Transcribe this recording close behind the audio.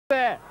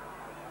there.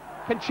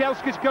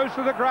 Kanchelskis goes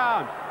to the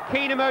ground.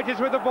 Keane emerges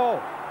with the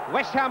ball.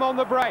 West Ham on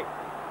the break.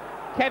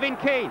 Kevin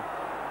Keane.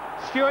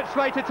 Stuart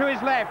Slater to his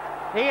left.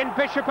 Ian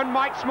Bishop and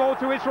Mike Small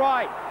to his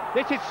right.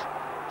 This is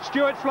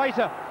Stuart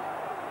Slater.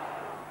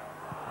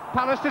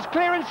 Pallister's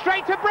clearance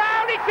straight to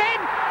Brown. It's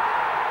in!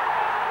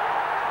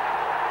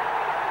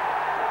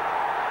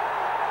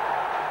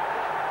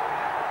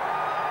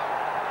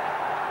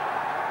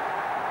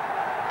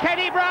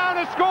 Kenny Brown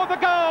has scored the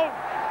goal.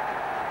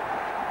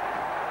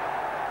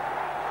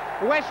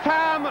 West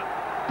Ham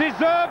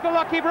deserved the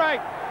lucky break.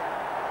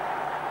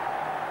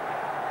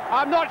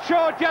 I'm not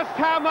sure just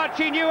how much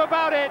he knew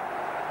about it,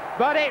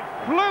 but it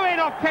flew in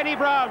off Kenny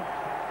Brown.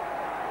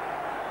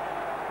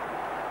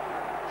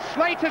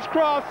 Slater's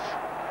cross,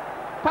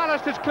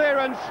 Pallister's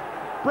clearance,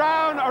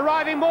 Brown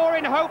arriving more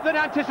in hope than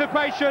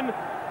anticipation,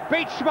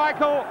 beats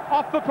Schmeichel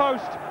off the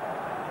post.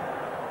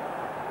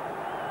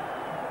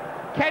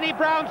 Kenny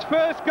Brown's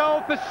first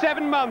goal for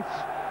 7 months.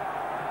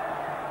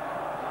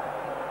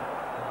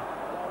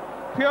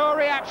 Pure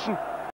reaction.